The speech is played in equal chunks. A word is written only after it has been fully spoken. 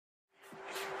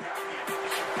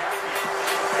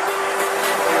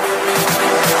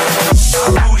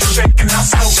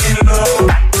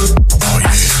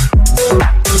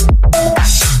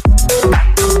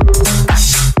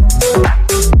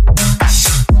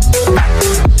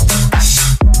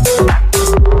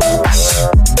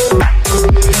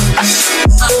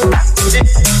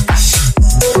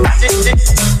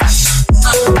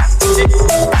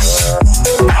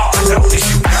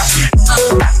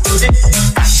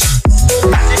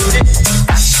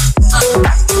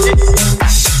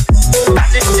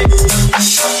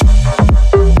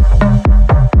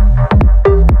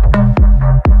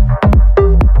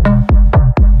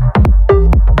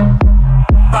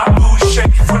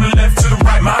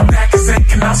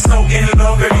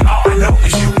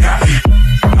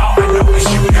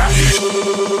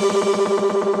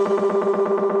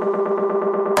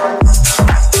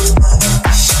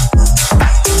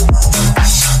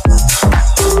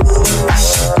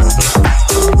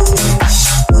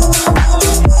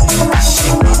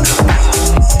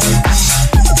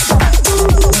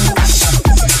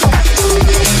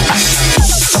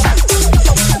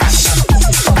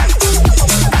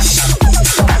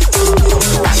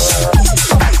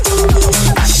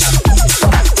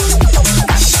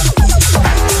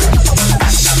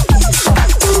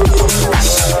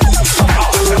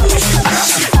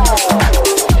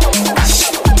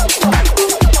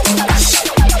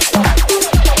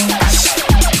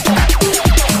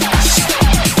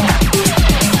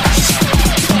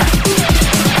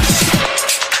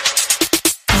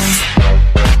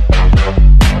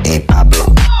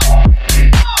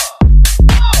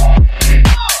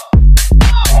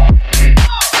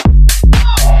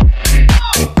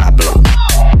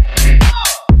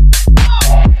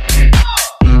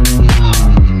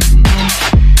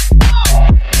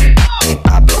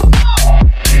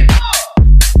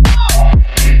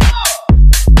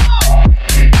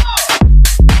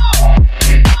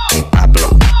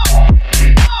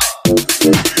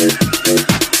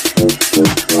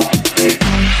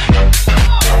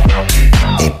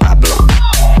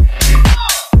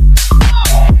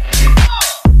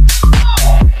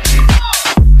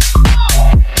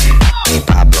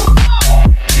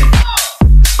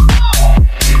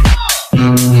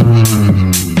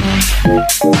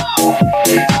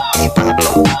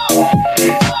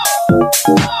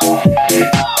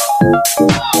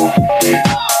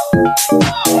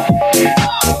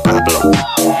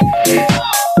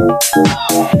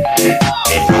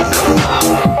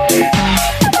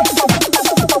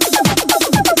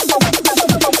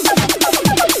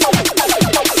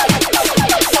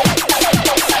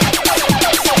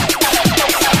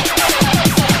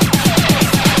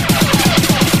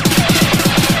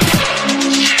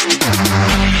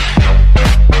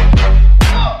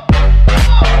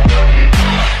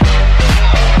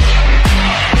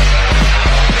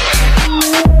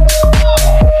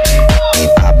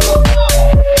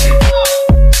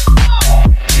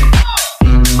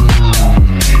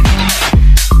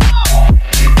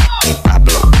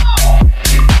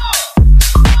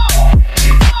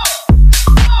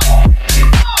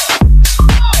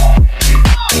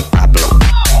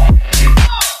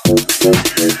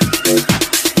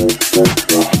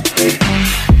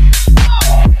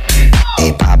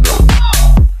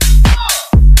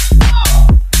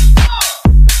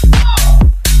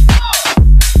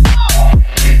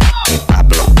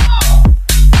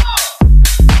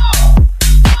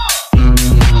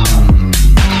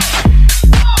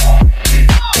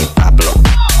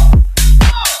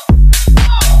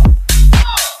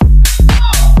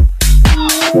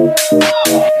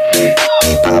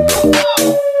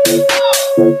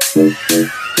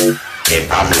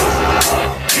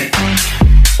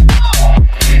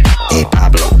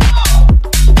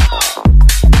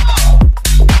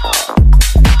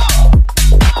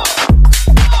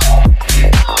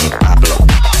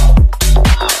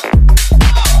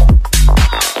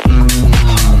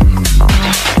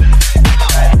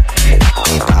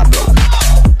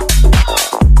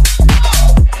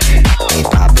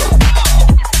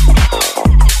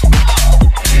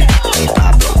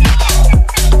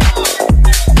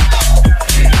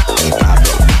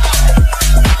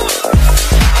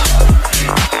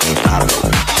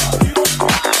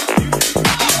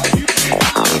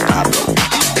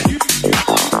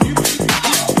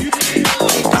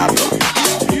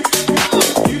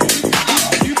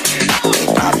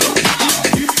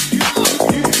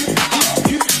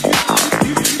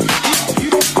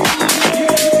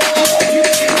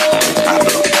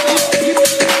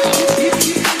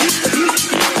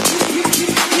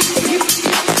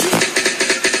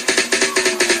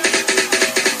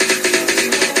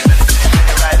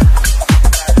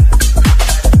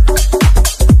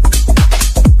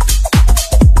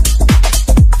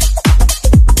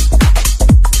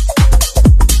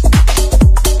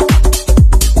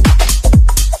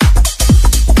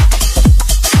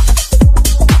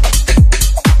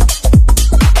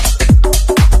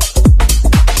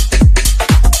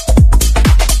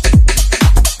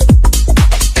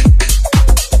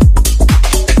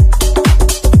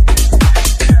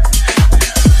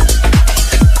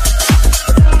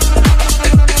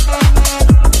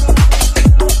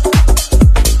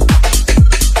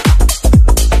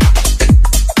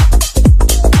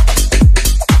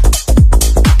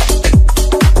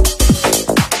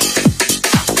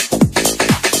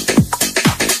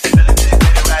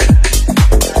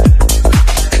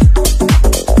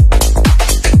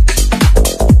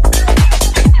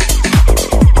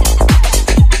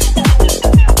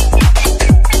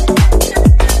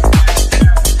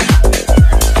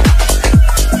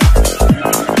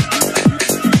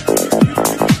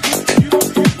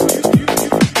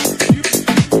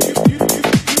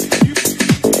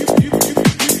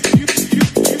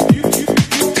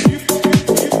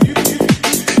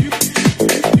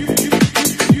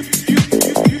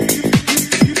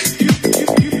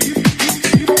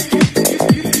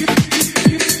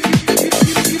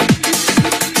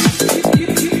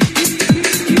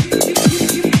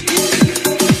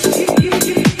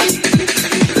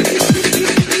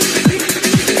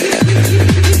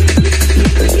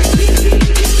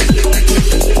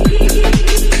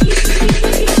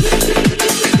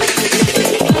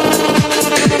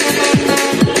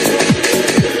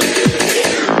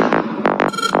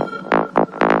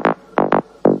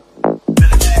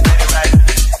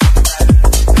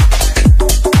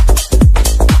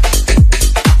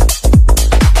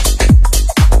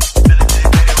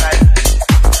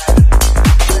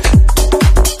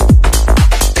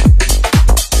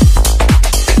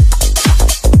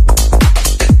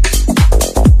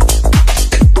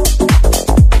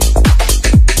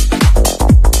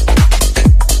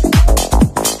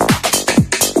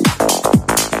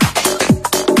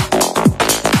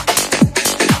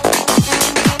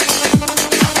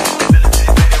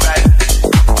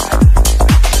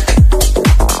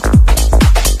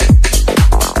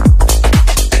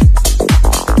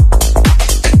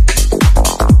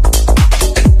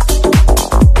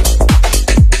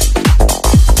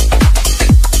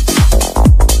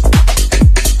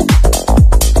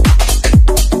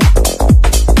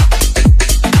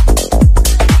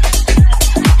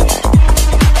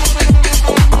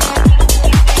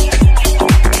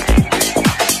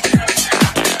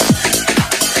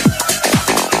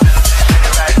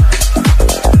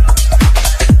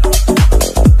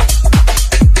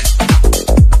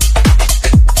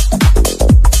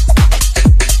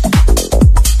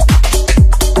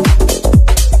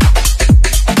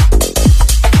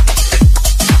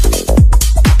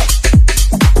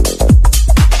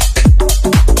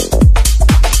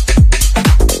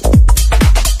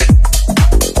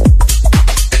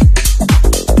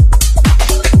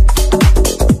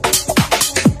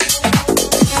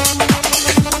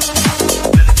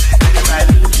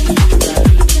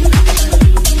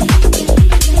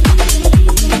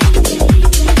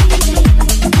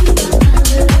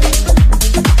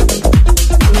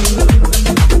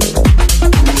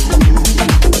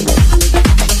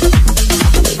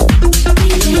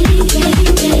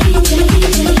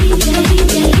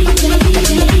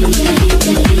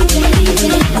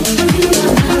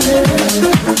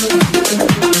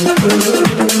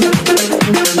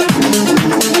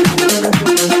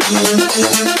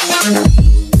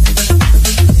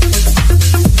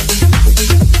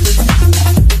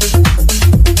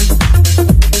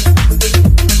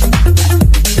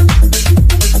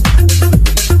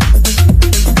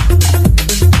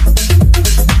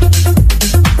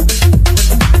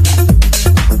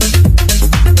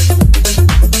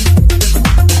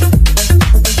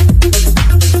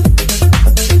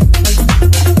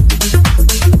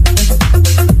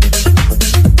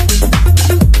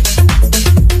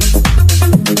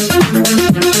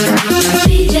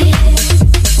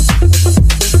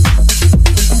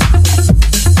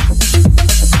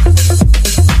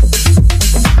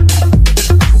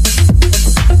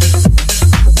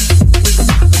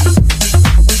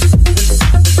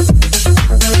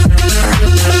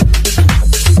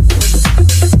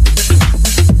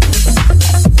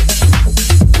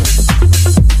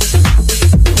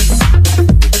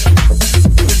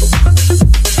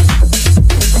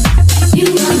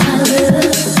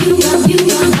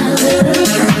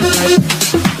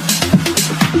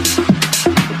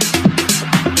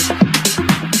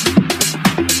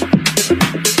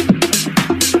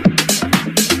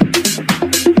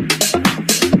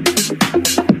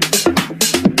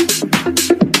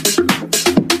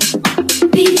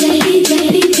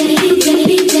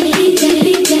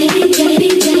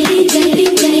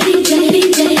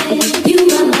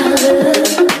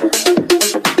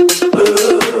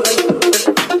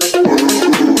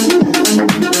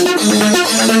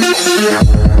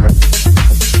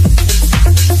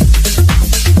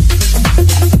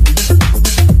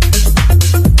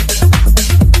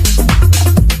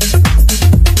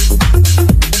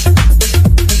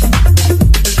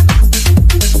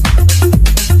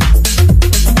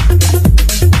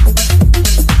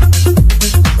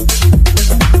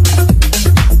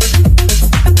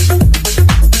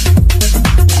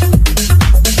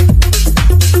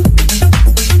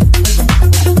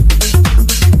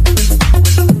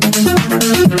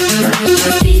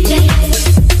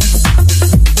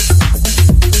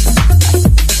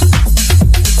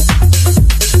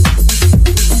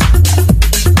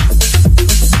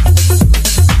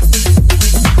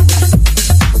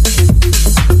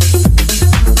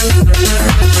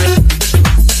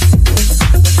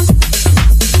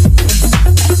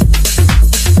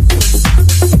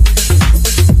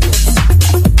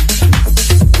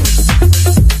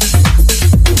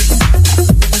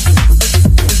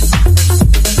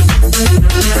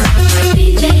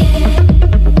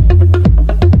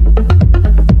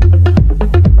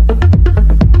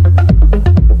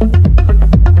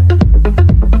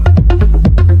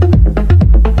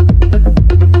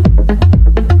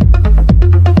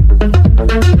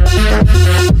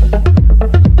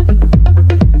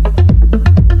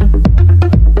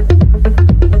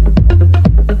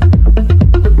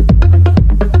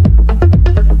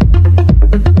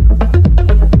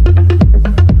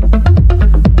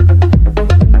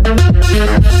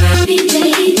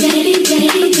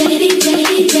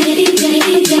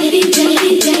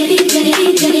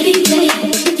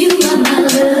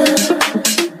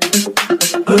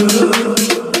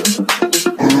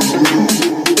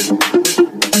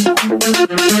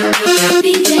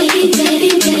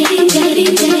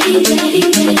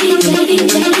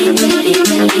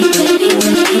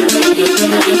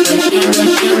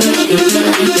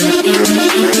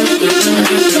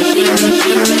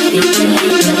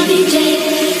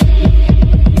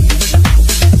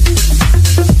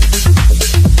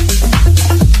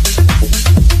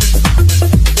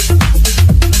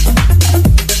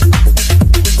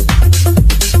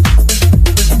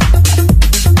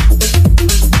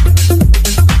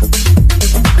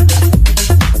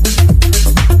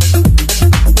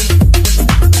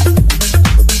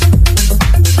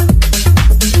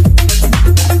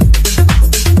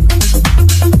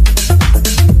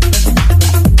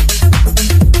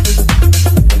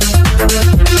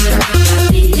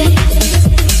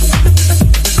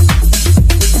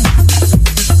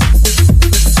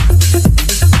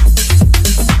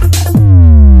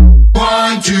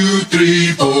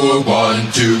1,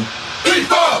 2, 3,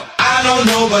 4. I don't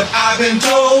know, but I've been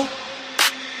told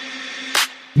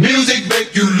music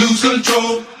make you lose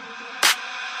control.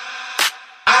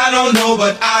 I don't know,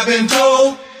 but I've been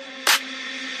told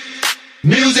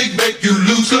music make you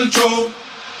lose control.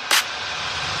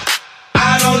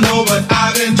 I don't know, but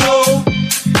I've been told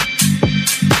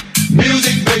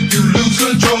music make you lose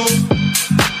control.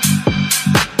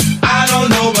 I don't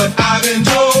know, but I've been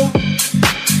told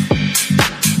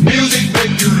music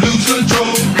make you lose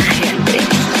control.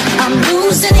 I'm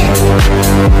losing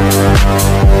it.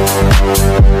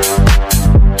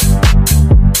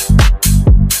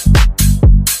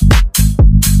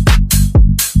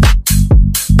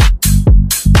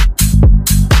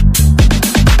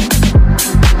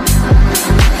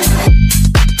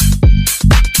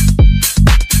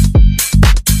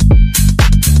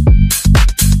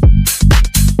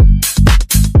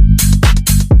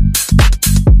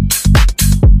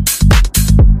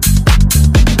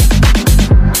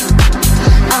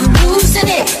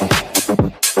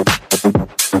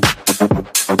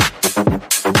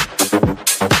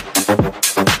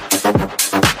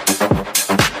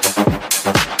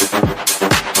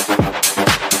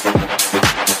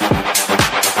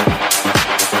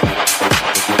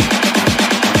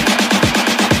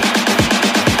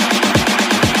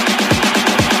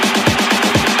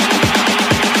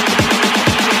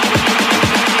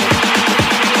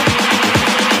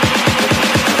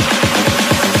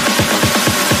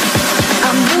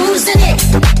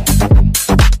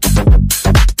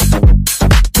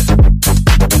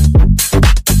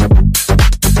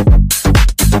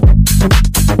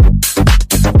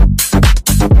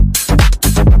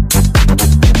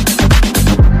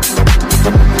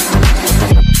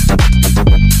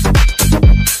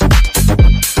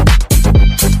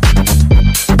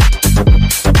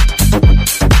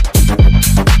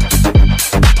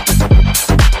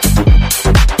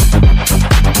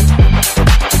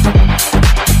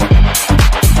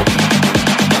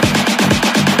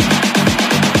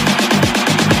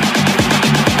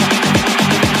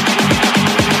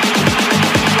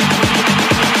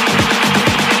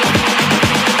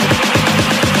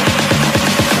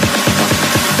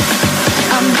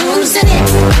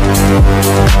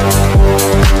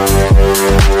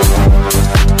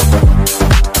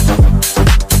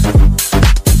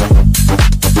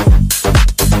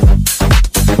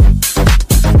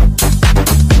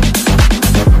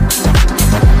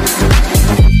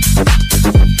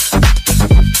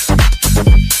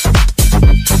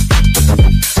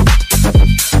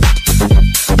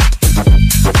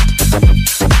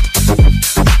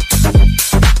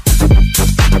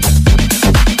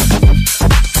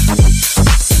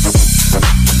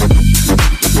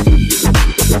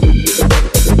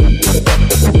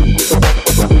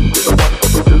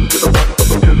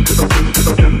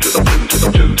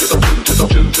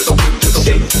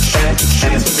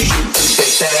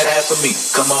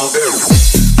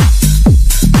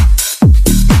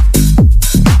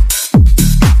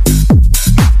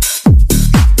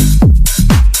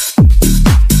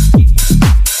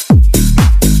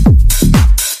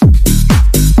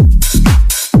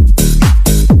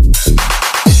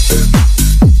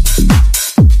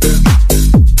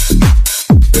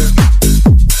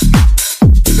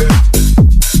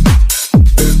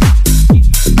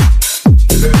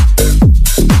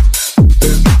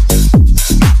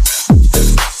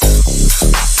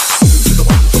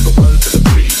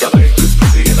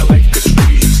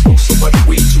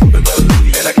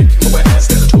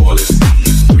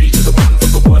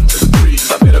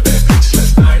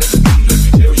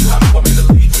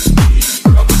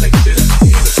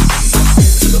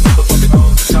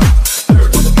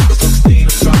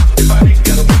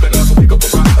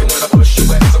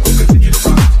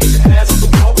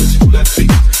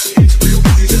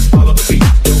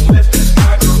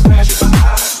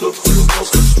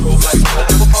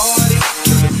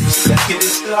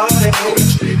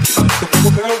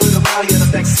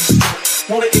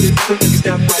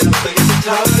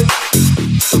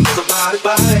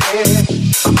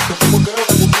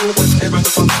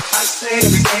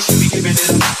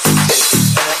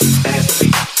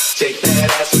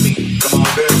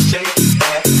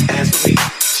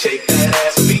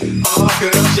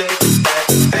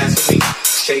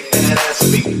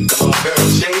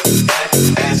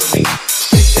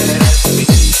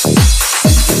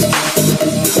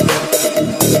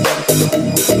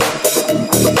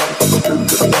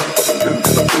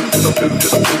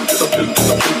 To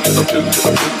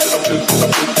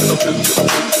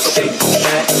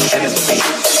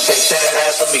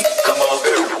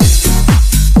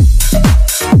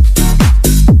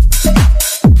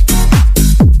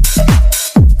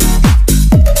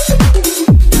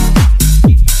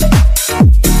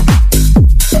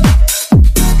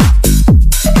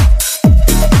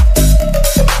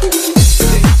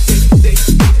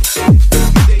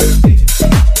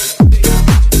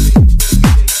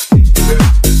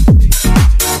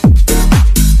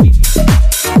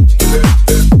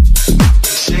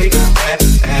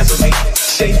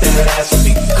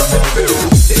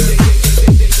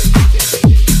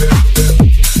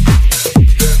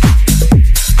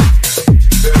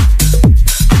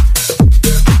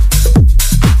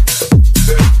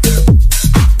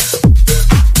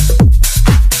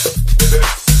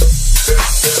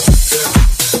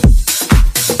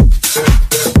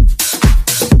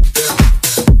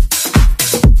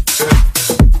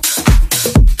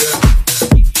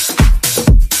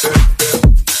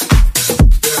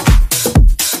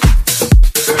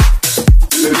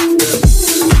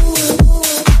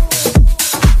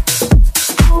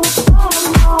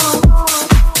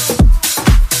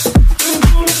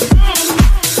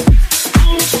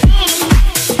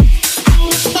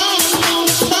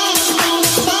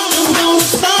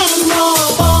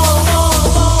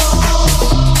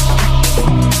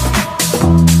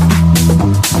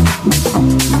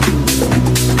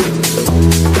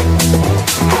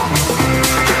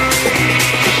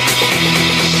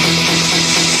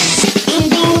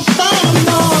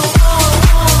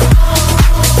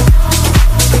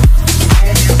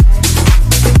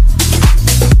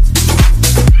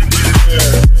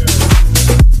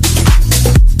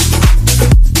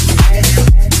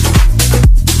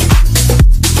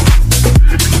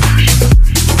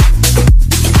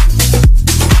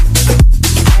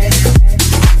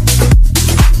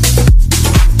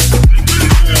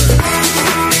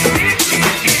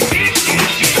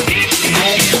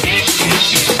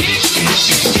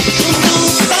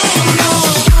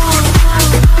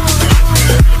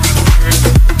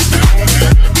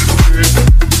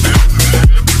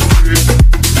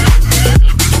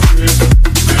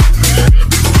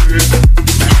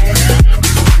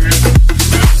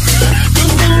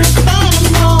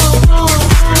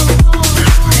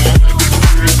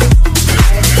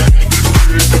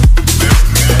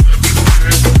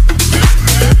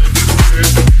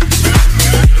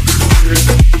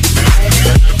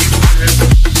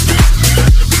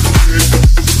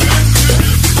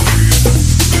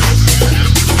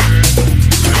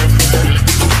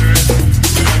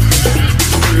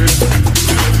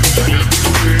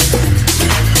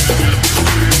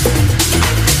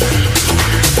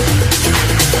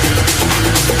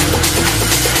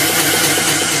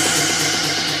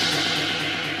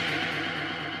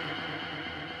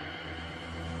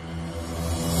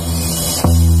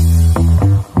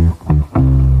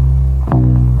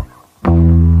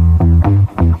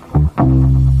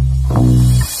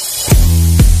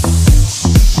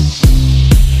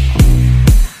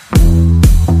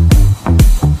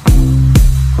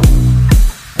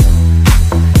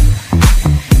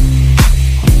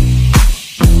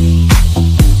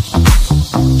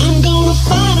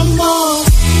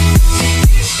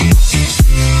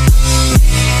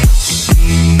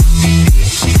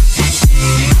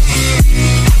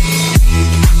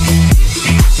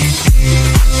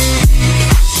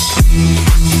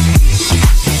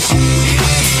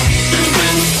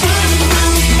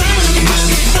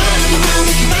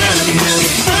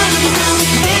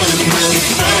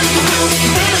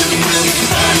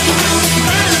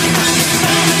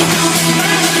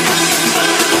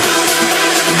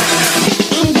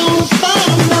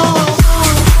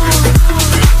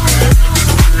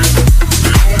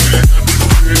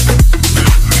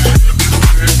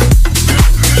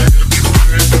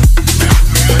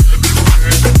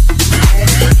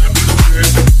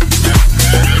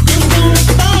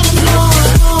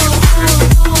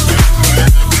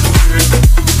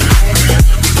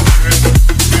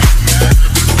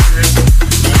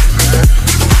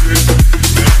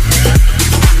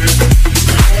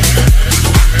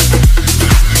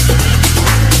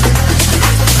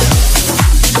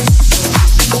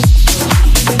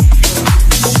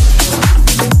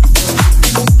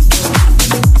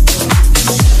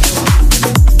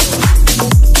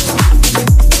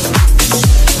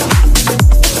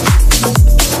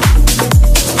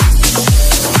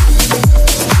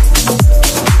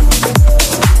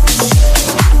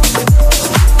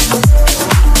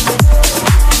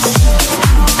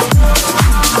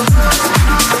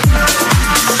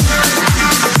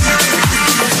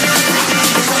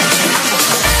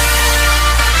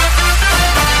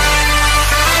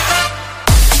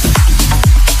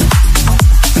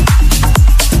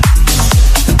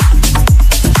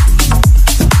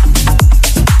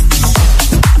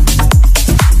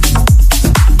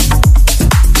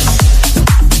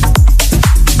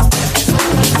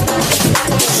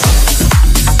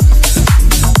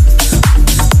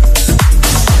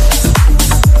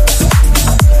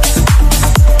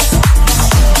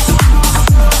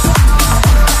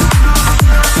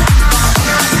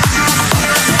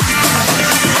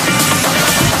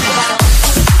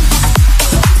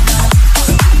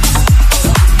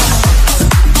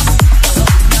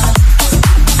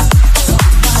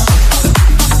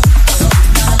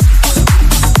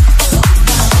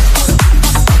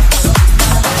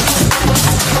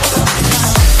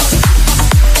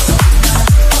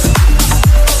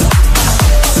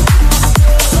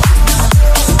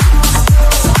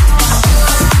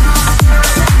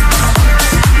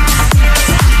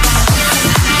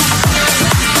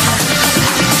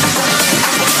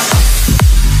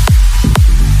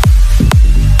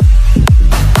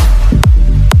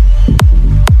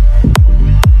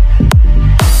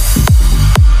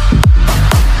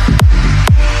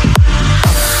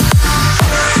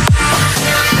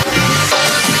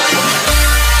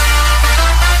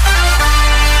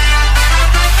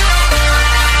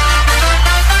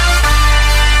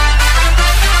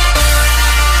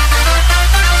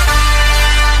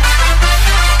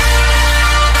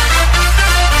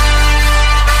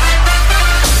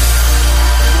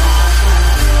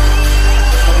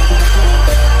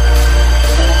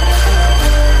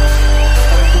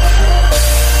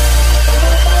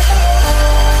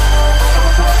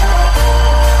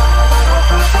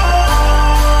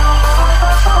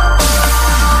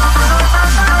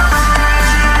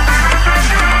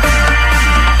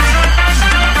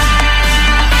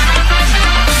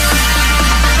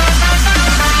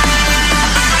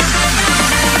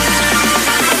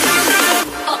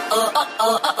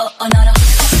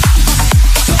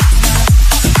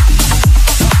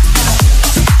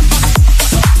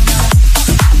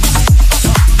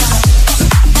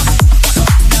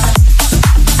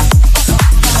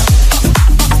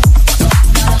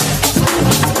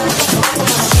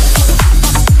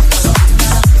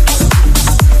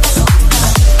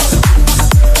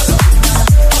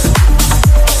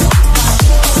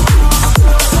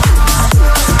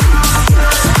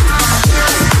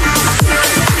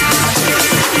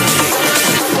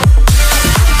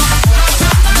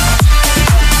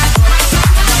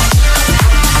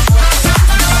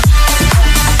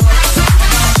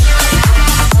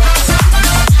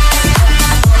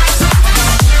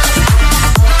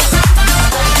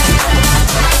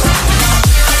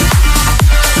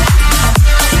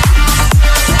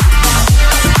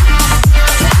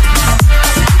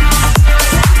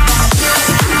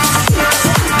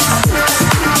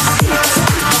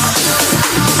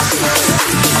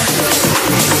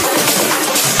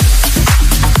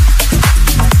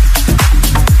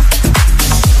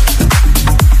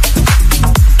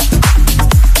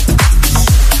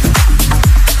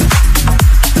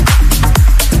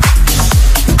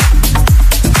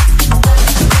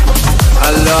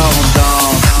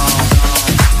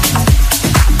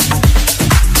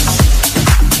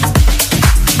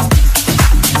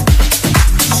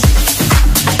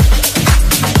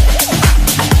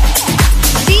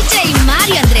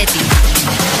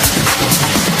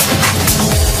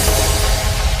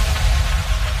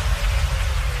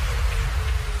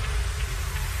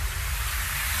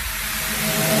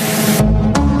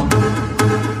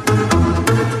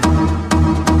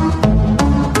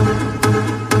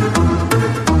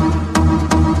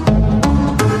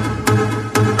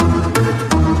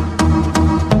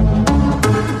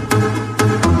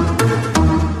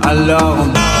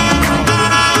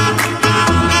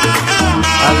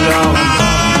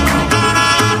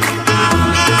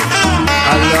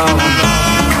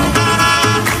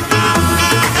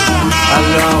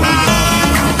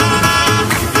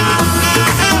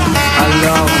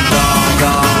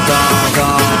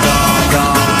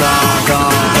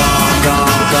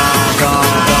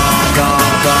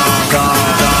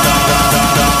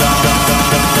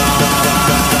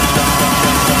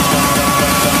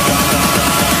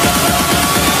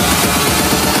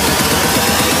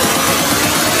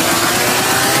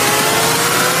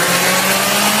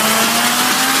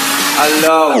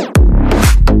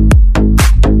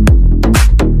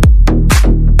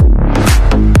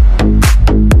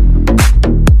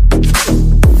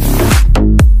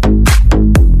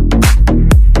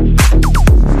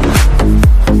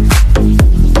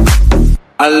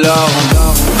Alors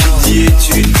qui dit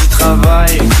études, qui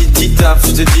travaille, qui dit taf,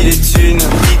 je te dis les thunes,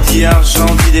 qui dit argent,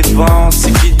 dit dépenses,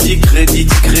 qui dit crédit,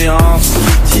 dit créance,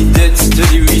 qui dit dette, je te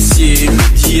dis huissier,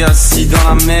 qui dit assis dans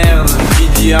la merde, qui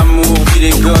dit amour, dit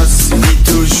les gosses, dit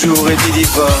toujours et dit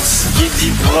divorce, qui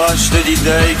dit proche, te dit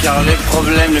deuil, car les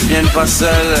problèmes ne viennent pas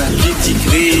seuls, qui dit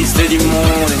crise, te dit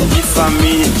monde, qui dit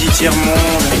famille, dit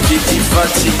tiers-monde, qui dit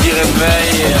fatigue, dit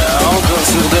réveil, encore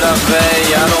sourd de la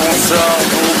veille, alors on sort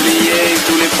pour oublier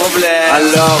tous les problèmes.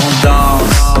 Alors on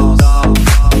danse,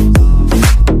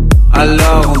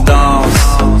 alors on danse,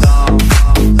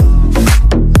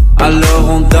 alors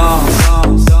on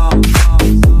danse,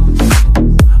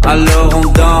 alors on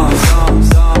danse,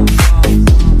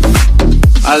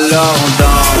 alors on danse, alors on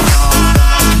danse,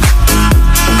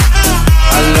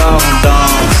 alors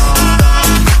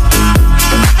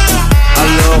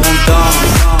on danse, alors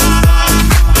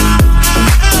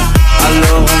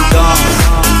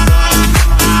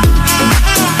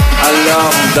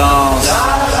on danse, alors on danse.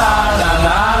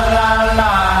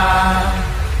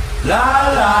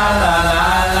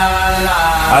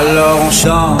 Alors on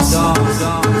chante.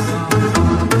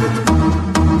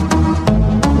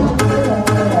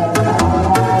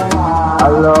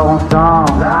 Alors on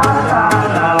chante.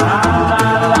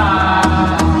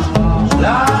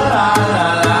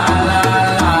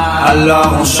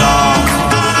 Alors on chante.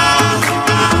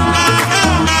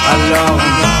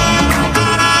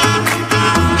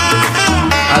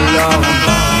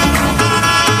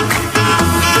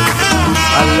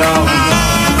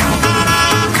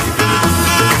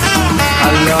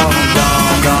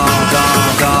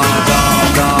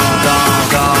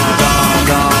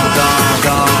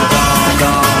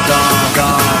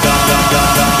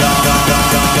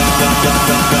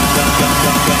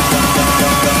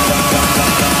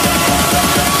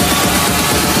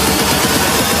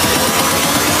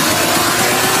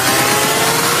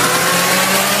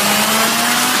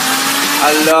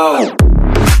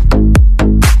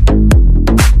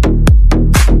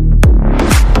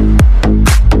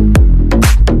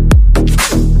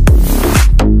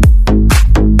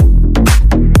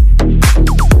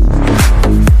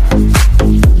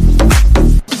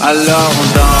 Alors on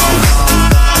danse,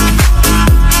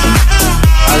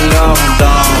 alors on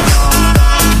danse,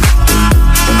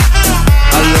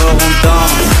 alors on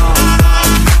danse,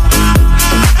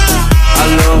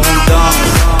 alors on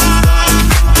danse,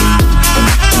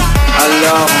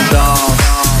 alors on danse.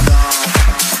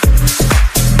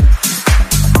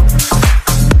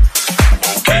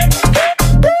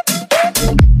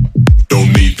 Don't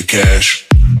need the cash,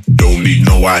 don't need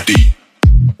no ID.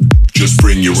 Just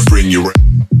bring your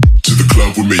to the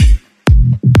club with me.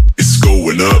 It's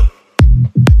going up,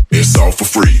 it's all for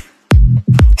free.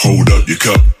 Hold up your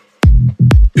cup,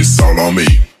 it's all on me,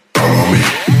 all on me,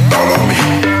 all on me,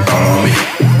 all on me,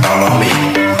 all on me,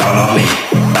 all on me,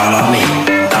 all on me,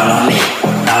 all on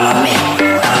me, all on me,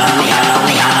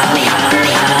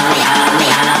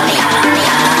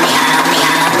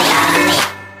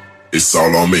 it's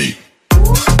all on me.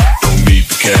 Don't need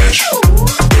the cash,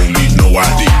 don't need no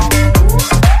ID.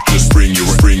 Just bring your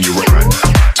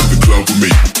to the club with me.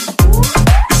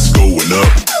 It's going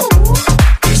up,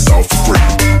 it's all for free.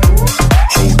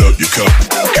 Hold up your cup,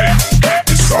 okay?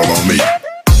 It's all on me.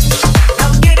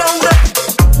 Now get on up,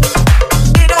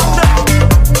 get on up,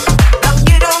 now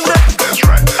get on up. That's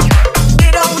right.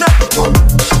 Get on up,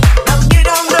 now get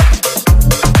on up,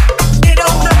 get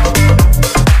on up,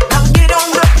 now get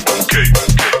on up. Okay.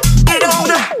 Get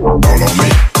on up. All on me,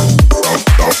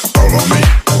 all on me,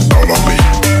 all on me,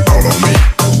 all on me, all on me,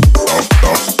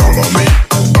 all on me,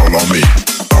 all on me,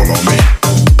 all on me,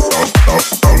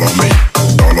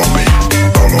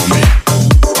 all on me, all on me,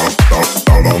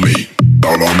 all on me,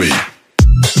 all on me.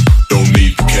 Don't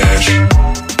need the cash,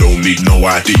 don't need no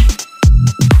ID.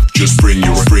 Just bring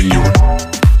your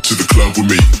to the club with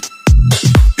me.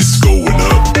 It's going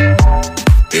up.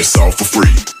 It's all for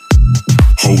free.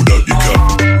 Hold up your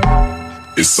cup.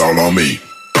 It's all on me.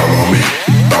 All on me.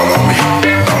 All on me.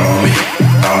 All on me.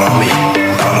 All on me.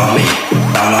 All on me.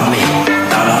 All on me.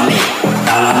 All on me.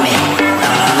 All on me.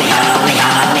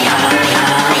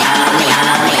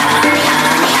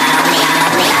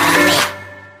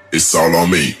 It's all on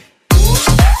me.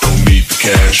 Don't need the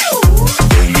cash.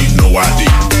 Don't need no ID.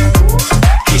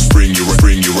 Just bring your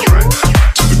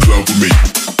to the club with me.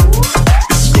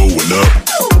 It's going up.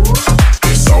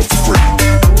 It's all for free.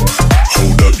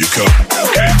 Hold up your cup.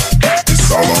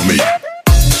 It's all on me.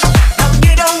 Now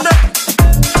get on up.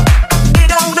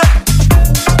 Get on up.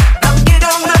 Now get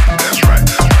on up. That's right.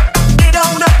 Get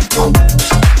on up.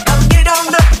 Now get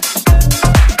on up.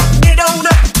 Get on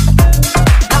up.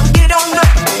 Now get on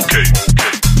up. Okay.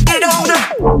 Get on up.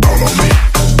 All on me.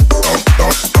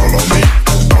 All on me.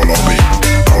 All on me.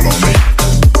 All on me.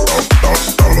 All on me.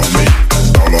 All on me.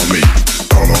 All on me.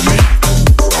 All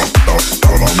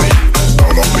on me. All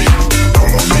on me. All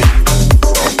on me.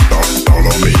 All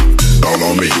on me. All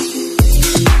on me.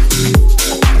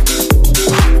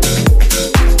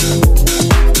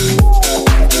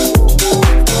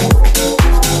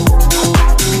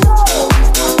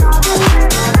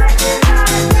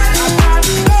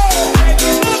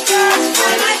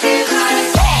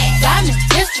 Diamond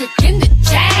District in the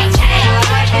chain.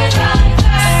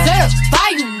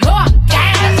 Certified, you know I'm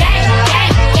gang, gang,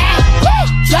 gang, gang.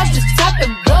 Drop the top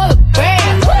and blow the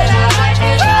brand.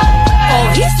 Oh,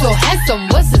 he's so handsome,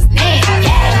 what's his name?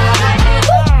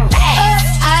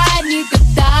 I need the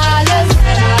dollars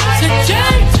to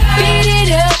beat it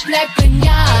up like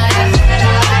piñata.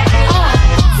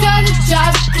 Tell the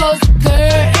job to close the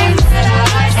curtains.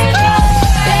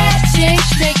 Bad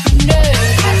chicks make you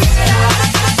nervous.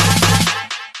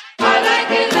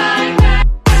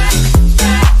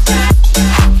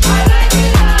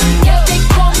 Yeah, they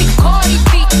call me Cardi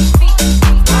B.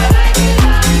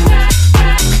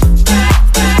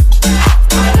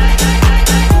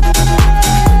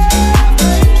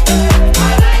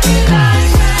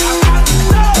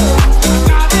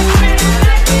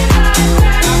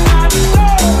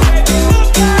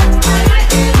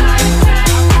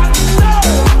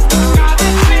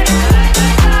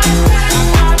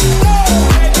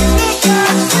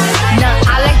 Now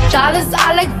I like dollars,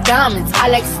 I like diamonds, I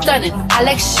like stunning, I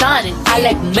like shining, I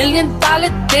like $1 million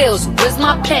deals. Where's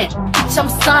my pen? Bitch, I'm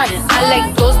signing. I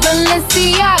like those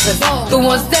Balenciagas, the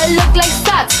ones that look like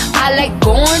socks. I like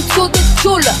going to the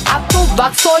Tula, I put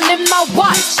rocks all in my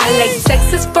watch. I like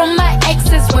texts from my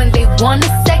exes when they want a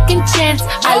second chance.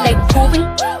 I like proving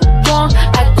wrong,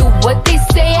 I do what they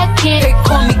say I can't. They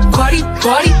call me Cardi,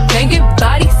 Cardi, banging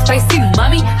body, spicy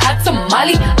mommy, hot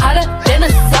tamale, hotter than a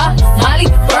Somali.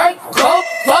 Virgo,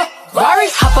 Ferrari,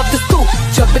 hop up the stoop,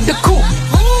 jump in the coupe,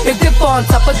 big dip on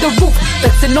top of the roof,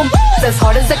 flexing on as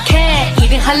hard as I can,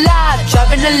 eating halal,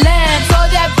 driving a lamb. So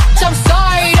that bitch, I'm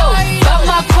sorry though, got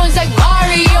my coins like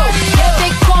Mario. Yeah,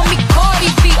 they call me Cardi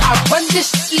B, I run this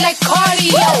shit like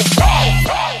cardio.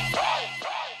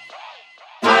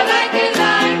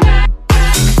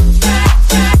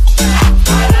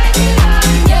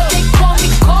 Yeah, they call me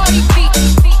Cardi B.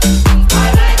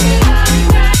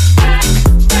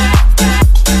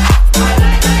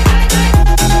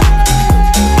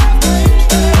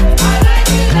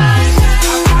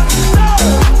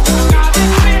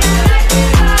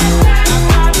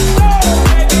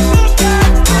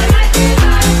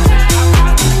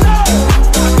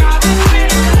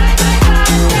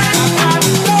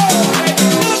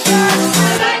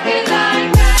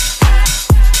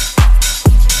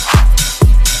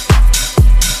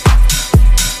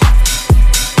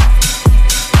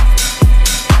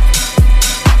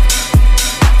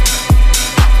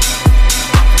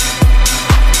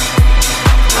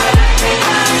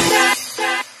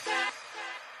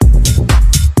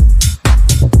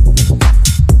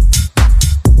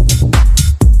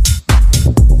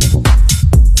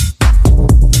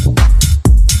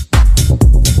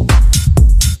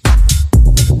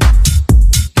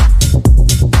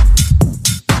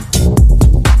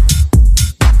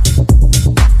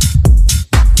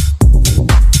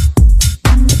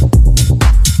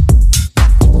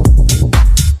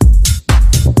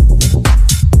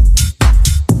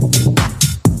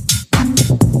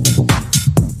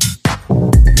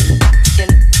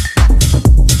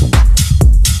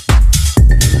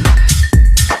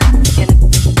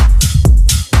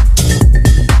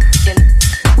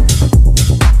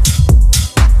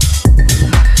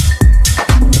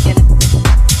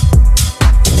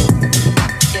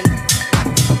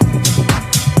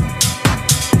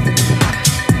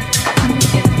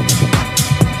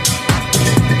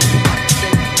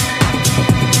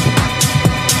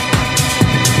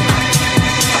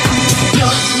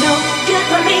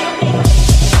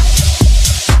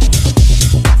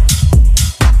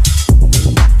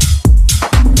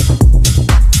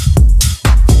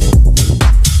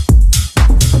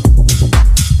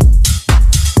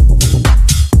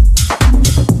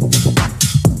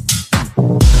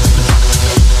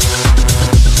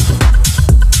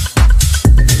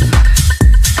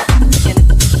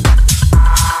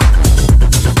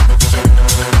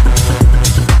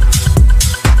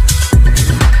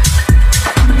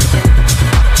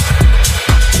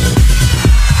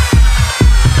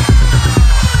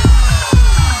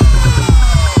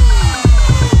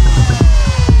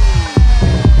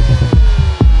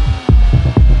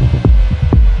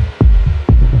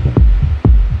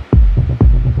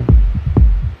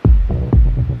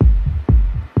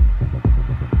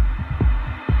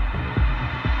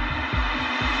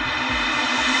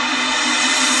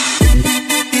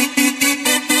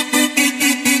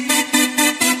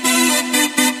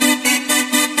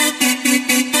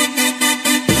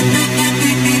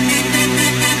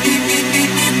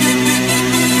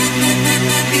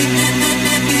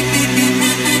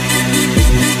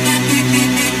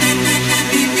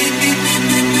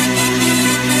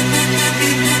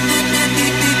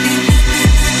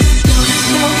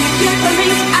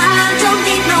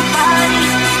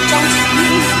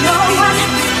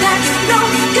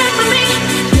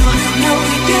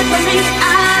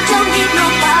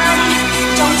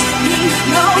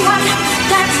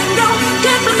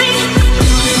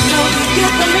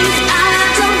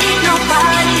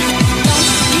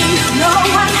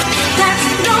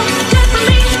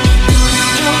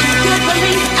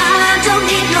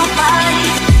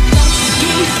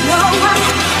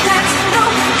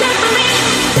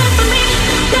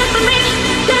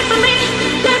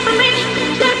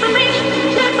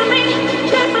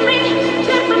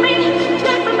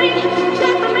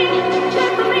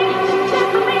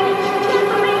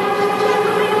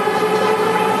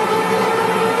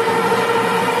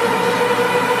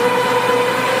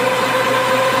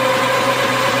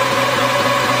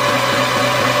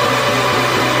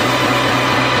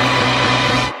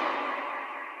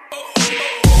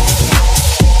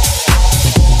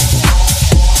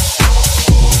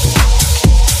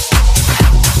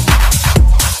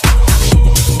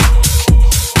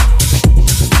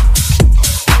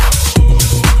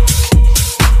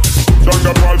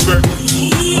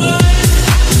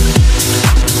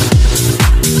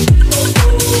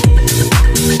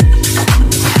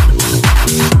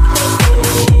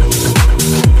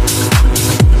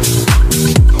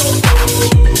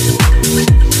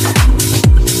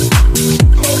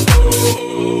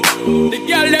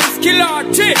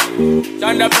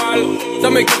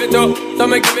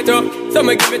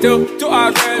 To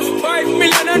our girls, 5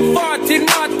 million and 40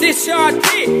 naughty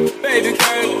shorty. Baby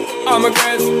girl, all my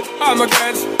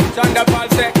girls, Chanda Paul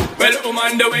say, well,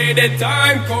 on the way the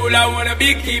time cold, I wanna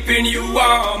be keeping you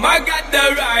warm. I got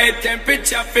the right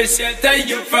temperature for shelter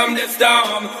you from the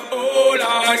storm. Hold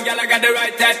on, girl, I got the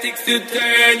right tactics to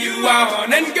turn you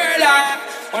on. And girl, I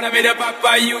wanna be the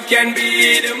papa, you can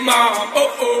be the mom.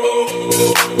 Oh, oh,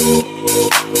 oh.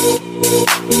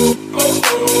 Oh,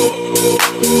 oh.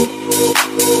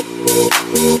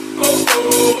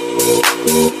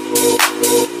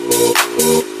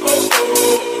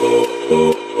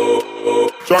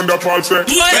 Chanda Paul say,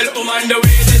 well, on the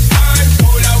way